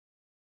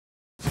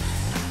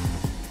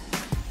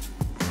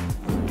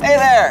Hey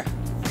there!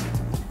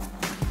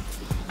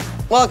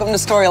 Welcome to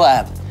Story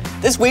Lab.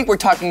 This week we're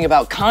talking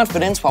about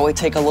confidence while we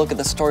take a look at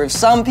the story of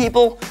some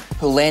people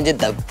who landed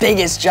the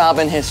biggest job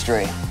in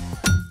history.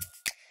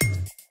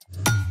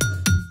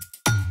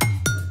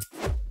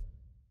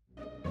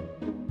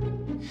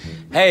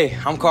 Hey,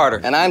 I'm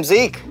Carter. And I'm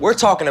Zeke. We're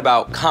talking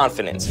about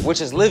confidence, which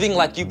is living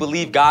like you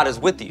believe God is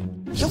with you.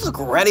 You look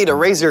ready to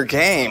raise your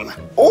game.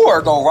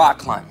 Or go rock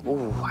climbing.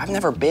 Ooh, I've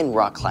never been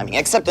rock climbing,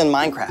 except in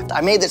Minecraft.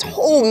 I made this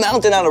whole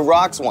mountain out of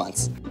rocks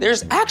once.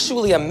 There's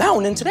actually a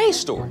mountain in today's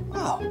story.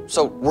 Oh,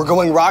 so we're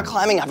going rock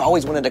climbing? I've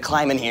always wanted to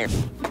climb in here.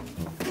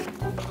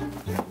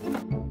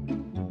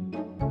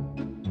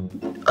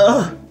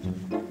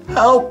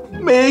 Help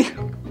me.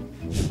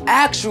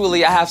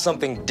 Actually, I have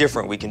something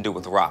different we can do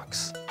with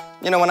rocks.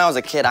 You know, when I was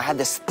a kid, I had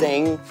this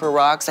thing for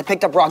rocks. I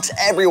picked up rocks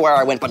everywhere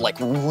I went, but like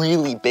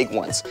really big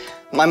ones.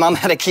 My mom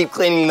had to keep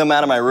cleaning them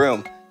out of my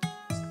room.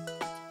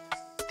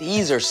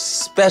 These are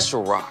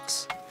special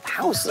rocks.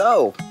 How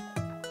so?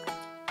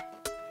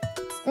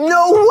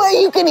 No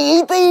way you can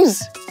eat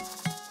these!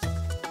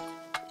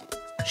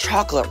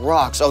 Chocolate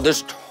rocks. Oh,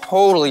 this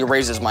totally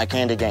raises my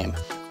candy game.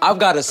 I've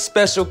got a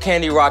special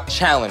candy rock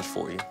challenge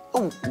for you.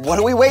 Oh, what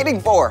are we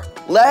waiting for?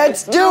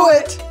 Let's do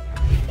it!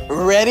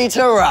 Ready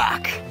to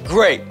rock.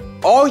 Great.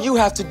 All you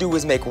have to do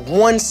is make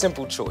one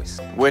simple choice.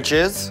 Which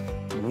is?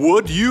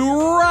 Would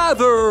you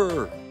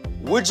rather?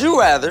 Would you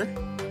rather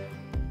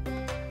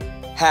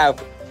have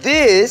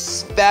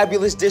this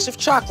fabulous dish of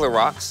chocolate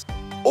rocks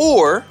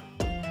or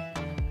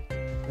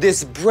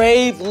this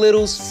brave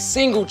little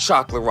single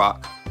chocolate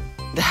rock?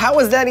 How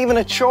is that even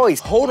a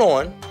choice? Hold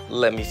on,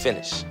 let me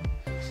finish.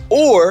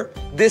 Or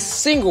this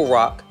single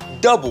rock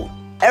doubled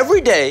every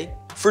day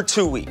for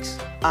 2 weeks.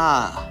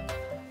 Ah,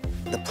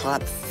 the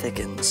plot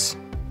thickens.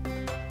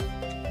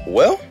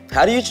 Well,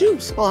 how do you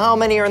choose? Well, how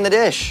many are in the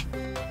dish?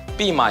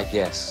 Be my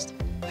guest.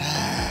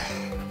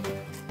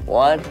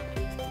 1,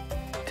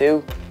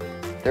 2,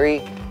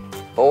 3,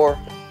 4,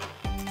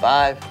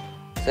 5,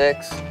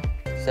 6,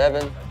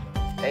 7,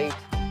 8.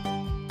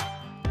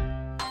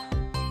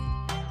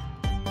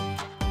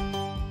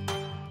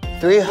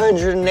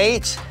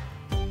 308,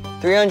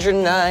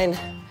 309,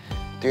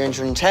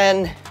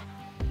 310,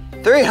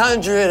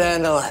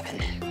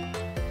 311.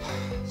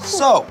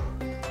 So,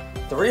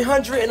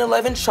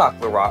 311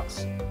 chocolate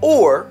rocks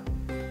or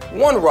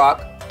one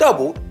rock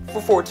doubled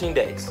for 14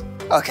 days.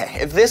 Okay,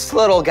 if this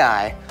little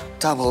guy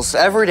doubles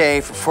every day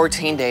for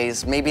 14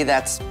 days, maybe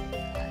that's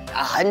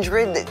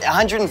 100,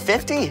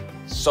 150?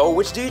 So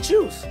which do you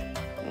choose?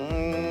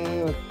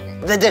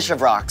 The dish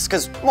of rocks,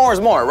 because more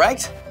is more,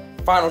 right?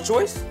 Final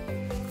choice?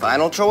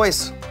 Final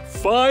choice.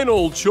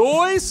 Final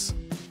choice?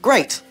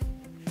 Great.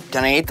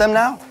 Can I eat them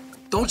now?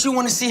 Don't you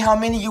want to see how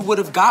many you would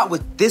have got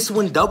with this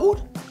one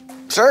doubled?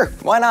 Sure,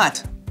 why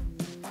not?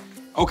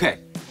 Okay,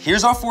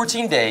 here's our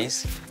 14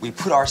 days. We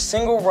put our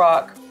single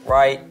rock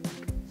right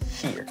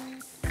here.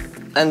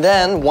 And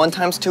then 1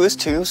 times 2 is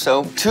 2,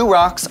 so 2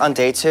 rocks on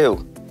day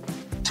 2.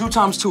 2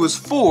 times 2 is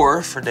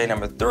 4 for day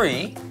number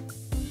 3.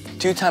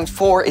 2 times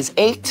 4 is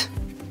 8.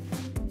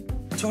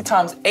 2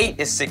 times 8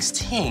 is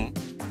 16.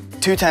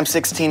 2 times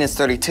 16 is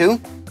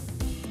 32.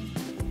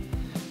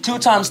 2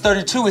 times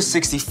 32 is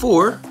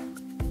 64.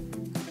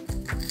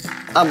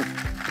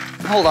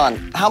 Hold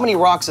on. How many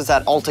rocks is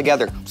that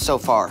altogether so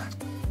far?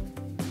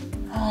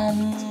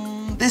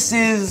 This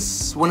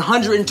is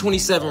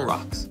 127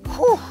 rocks.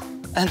 Whew.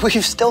 And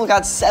we've still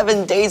got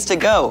 7 days to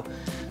go.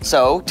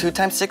 So 2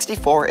 times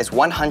 64 is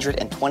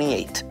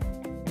 128.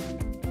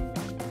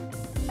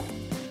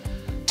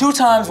 2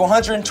 times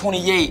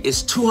 128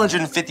 is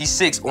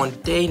 256 on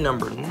day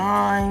number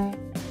 9.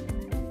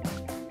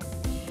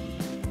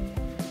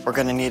 We're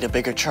gonna need a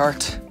bigger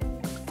chart.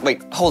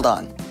 Wait, hold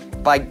on.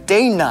 By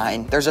day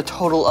 9, there's a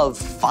total of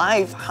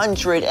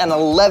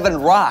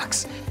 511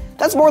 rocks.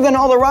 That's more than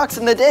all the rocks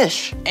in the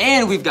dish.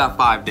 And we've got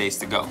 5 days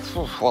to go.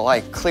 Well,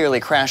 I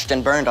clearly crashed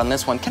and burned on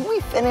this one. Can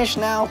we finish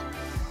now?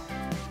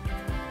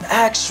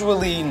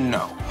 Actually,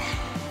 no.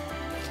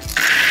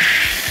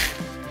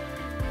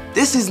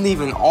 This isn't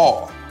even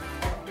all.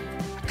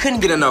 I couldn't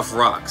get enough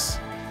rocks.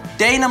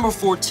 Day number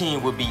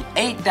 14 would be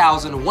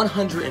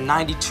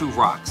 8,192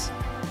 rocks,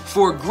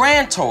 for a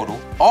grand total,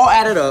 all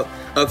added up,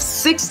 of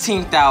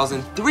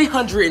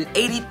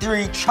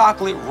 16,383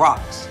 chocolate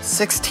rocks.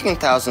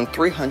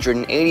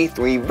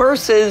 16,383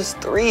 versus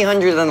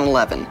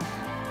 311.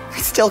 I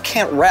still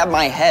can't wrap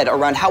my head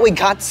around how we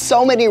got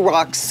so many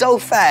rocks so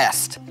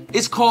fast.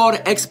 It's called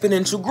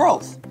exponential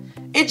growth.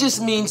 It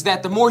just means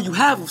that the more you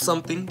have of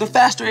something, the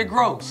faster it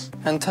grows.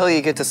 Until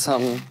you get to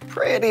some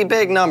pretty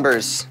big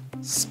numbers.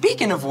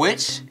 Speaking of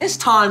which, it's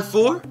time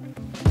for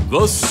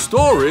The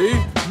story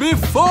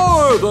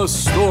before the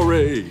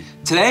story.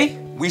 Today,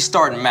 we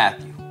start in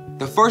Matthew,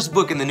 the first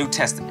book in the New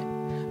Testament.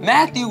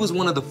 Matthew was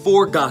one of the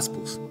 4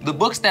 Gospels, the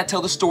books that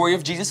tell the story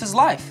of Jesus'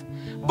 life.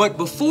 But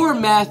before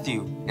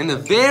Matthew, in the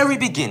very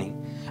beginning,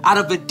 out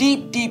of a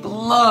deep, deep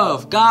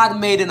love, God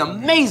made an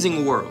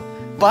amazing world.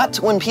 But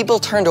when people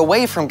turned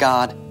away from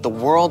God, the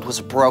world was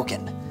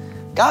broken.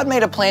 God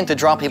made a plan to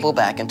draw people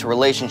back into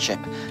relationship.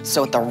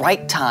 So at the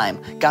right time,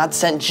 God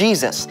sent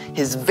Jesus,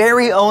 his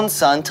very own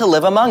son, to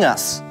live among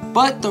us.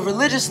 But the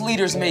religious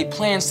leaders made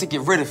plans to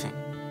get rid of him.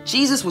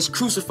 Jesus was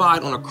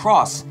crucified on a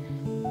cross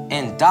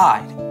and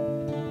died.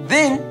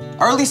 Then,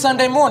 early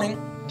Sunday morning,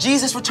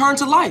 Jesus returned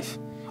to life.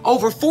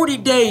 Over 40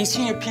 days,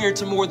 he appeared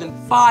to more than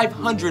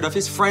 500 of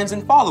his friends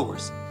and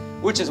followers,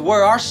 which is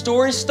where our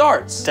story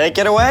starts. Take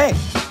it away.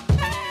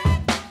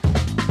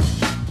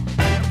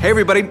 Hey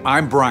everybody,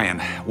 I'm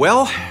Brian.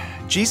 Well,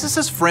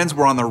 Jesus' friends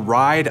were on the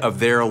ride of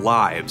their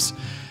lives.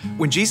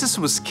 When Jesus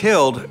was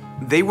killed,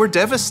 they were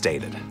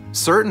devastated,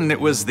 certain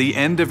it was the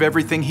end of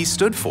everything he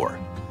stood for.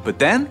 But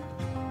then,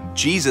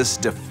 Jesus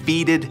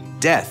defeated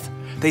death.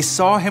 They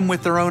saw him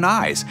with their own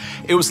eyes.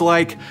 It was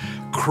like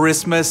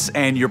Christmas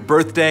and your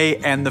birthday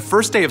and the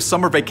first day of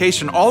summer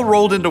vacation all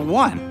rolled into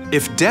one.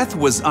 If death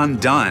was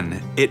undone,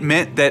 it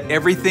meant that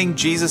everything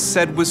Jesus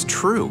said was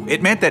true.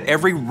 It meant that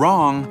every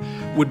wrong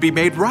would be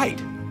made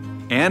right.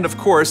 And of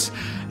course,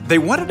 they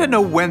wanted to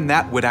know when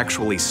that would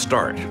actually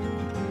start.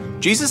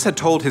 Jesus had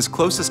told his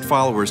closest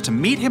followers to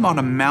meet him on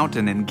a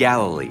mountain in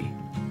Galilee.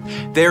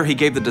 There he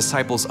gave the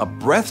disciples a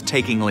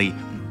breathtakingly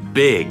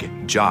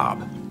big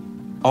job.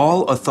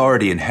 All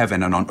authority in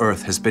heaven and on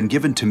earth has been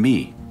given to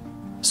me.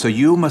 So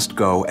you must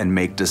go and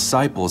make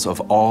disciples of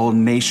all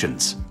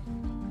nations.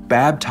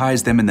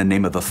 Baptize them in the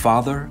name of the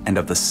Father and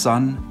of the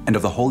Son and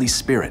of the Holy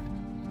Spirit.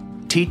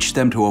 Teach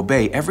them to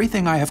obey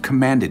everything I have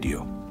commanded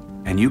you.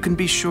 And you can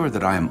be sure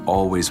that I am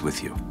always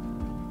with you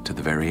to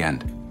the very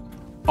end.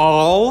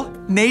 All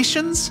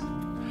nations?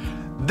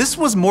 This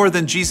was more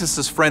than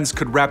Jesus' friends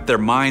could wrap their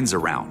minds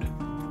around.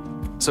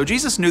 So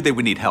Jesus knew they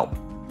would need help.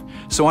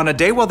 So on a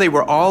day while they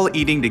were all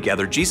eating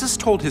together, Jesus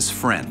told his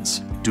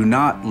friends, "Do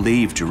not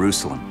leave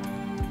Jerusalem.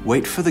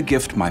 Wait for the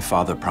gift my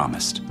Father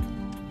promised.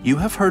 You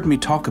have heard me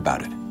talk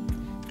about it.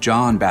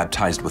 John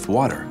baptized with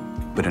water,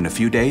 but in a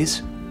few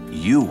days,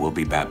 you will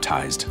be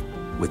baptized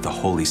with the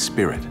Holy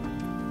Spirit."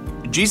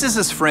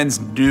 Jesus' friends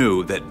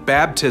knew that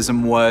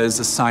baptism was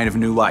a sign of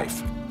new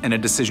life and a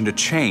decision to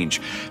change,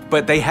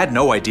 but they had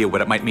no idea what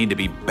it might mean to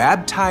be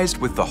baptized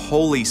with the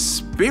Holy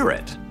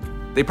Spirit.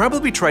 They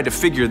probably tried to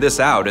figure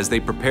this out as they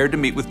prepared to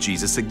meet with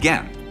Jesus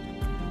again.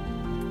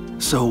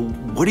 So,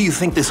 what do you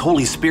think this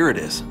Holy Spirit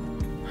is?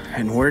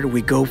 And where do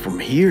we go from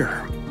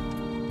here?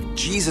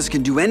 Jesus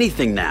can do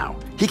anything now.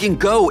 He can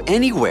go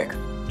anywhere.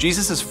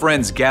 Jesus'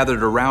 friends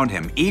gathered around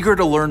him, eager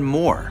to learn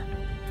more.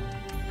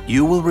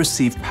 You will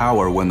receive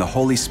power when the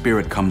Holy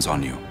Spirit comes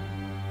on you.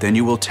 Then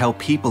you will tell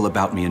people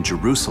about me in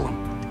Jerusalem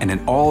and in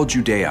all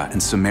Judea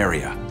and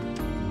Samaria.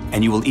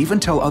 And you will even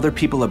tell other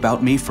people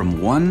about me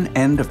from one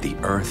end of the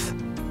earth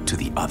to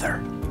the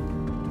other.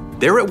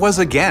 There it was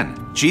again.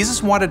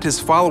 Jesus wanted his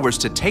followers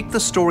to take the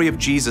story of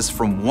Jesus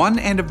from one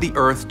end of the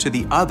earth to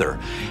the other,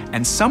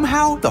 and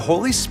somehow the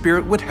Holy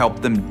Spirit would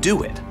help them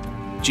do it.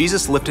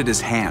 Jesus lifted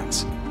his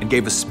hands and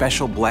gave a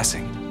special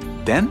blessing.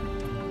 Then,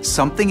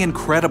 something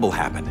incredible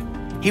happened.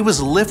 He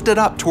was lifted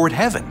up toward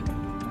heaven.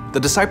 The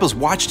disciples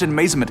watched in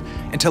amazement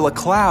until a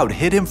cloud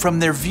hid him from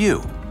their view.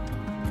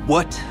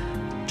 What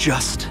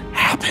just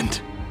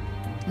happened?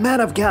 Man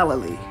of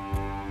Galilee,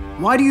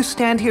 why do you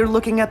stand here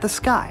looking at the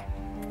sky?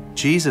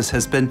 Jesus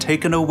has been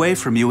taken away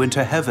from you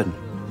into heaven,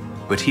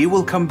 but he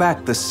will come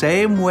back the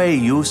same way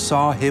you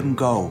saw him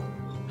go.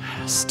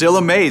 Still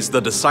amazed, the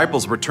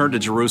disciples returned to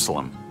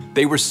Jerusalem.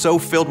 They were so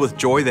filled with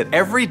joy that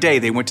every day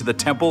they went to the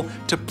temple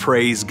to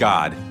praise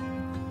God.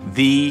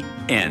 The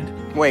end.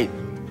 Wait,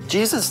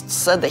 Jesus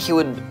said that he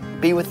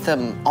would be with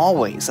them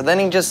always, and then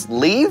he just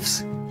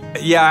leaves?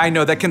 Yeah, I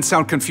know that can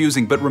sound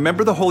confusing, but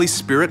remember the Holy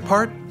Spirit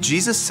part?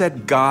 Jesus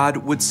said God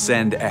would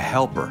send a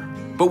helper.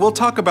 But we'll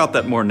talk about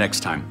that more next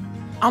time.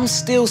 I'm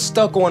still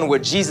stuck on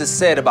what Jesus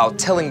said about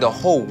telling the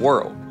whole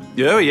world.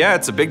 Oh yeah,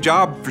 it's a big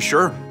job for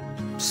sure.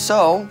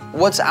 So,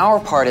 what's our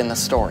part in the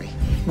story?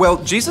 Well,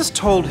 Jesus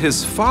told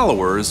his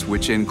followers,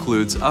 which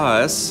includes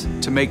us,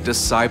 to make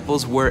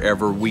disciples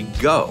wherever we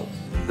go.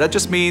 That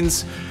just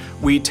means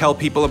we tell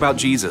people about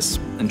Jesus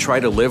and try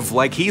to live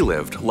like he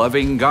lived,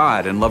 loving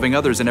God and loving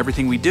others in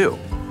everything we do.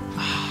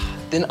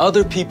 Then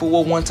other people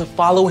will want to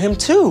follow him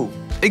too.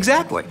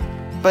 Exactly.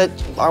 But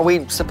are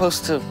we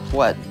supposed to,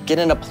 what, get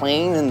in a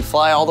plane and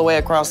fly all the way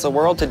across the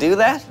world to do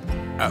that?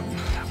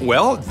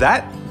 Well,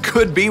 that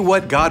could be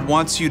what God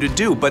wants you to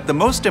do, but the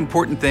most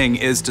important thing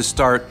is to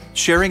start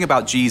sharing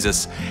about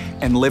Jesus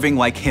and living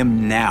like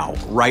him now,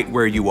 right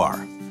where you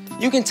are.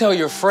 You can tell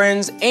your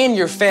friends and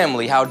your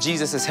family how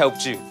Jesus has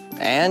helped you.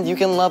 And you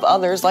can love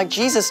others like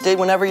Jesus did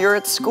whenever you're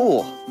at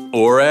school.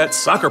 Or at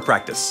soccer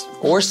practice.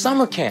 Or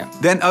summer camp.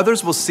 Then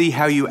others will see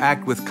how you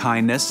act with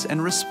kindness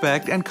and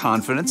respect and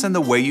confidence and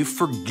the way you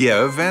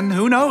forgive, and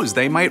who knows,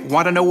 they might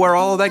want to know where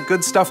all of that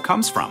good stuff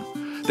comes from.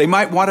 They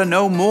might want to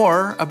know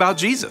more about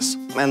Jesus.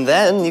 And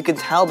then you can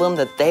tell them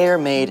that they are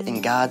made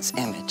in God's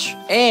image.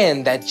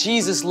 And that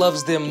Jesus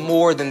loves them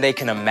more than they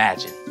can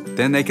imagine.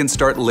 Then they can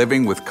start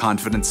living with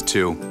confidence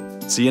too.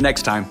 See you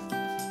next time.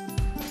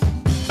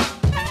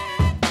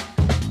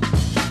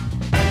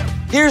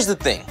 Here's the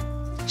thing.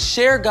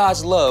 Share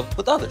God's love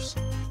with others.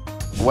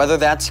 Whether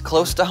that's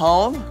close to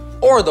home.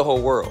 Or the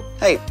whole world.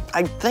 Hey,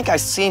 I think I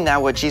see now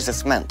what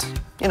Jesus meant.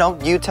 You know,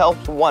 you tell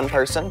one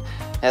person,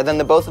 and then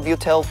the both of you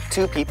tell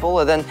 2 people,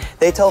 and then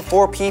they tell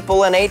 4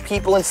 people, and 8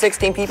 people, and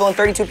 16 people, and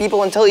 32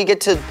 people, until you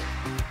get to...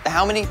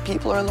 How many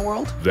people are in the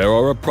world? There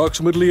are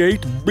approximately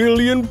 8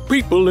 billion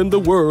people in the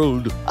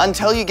world.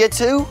 Until you get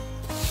to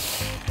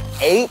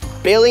 8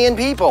 billion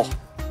people.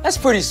 That's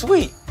pretty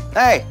sweet.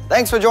 Hey,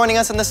 thanks for joining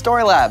us in the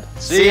Story Lab.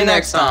 See you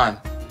next time.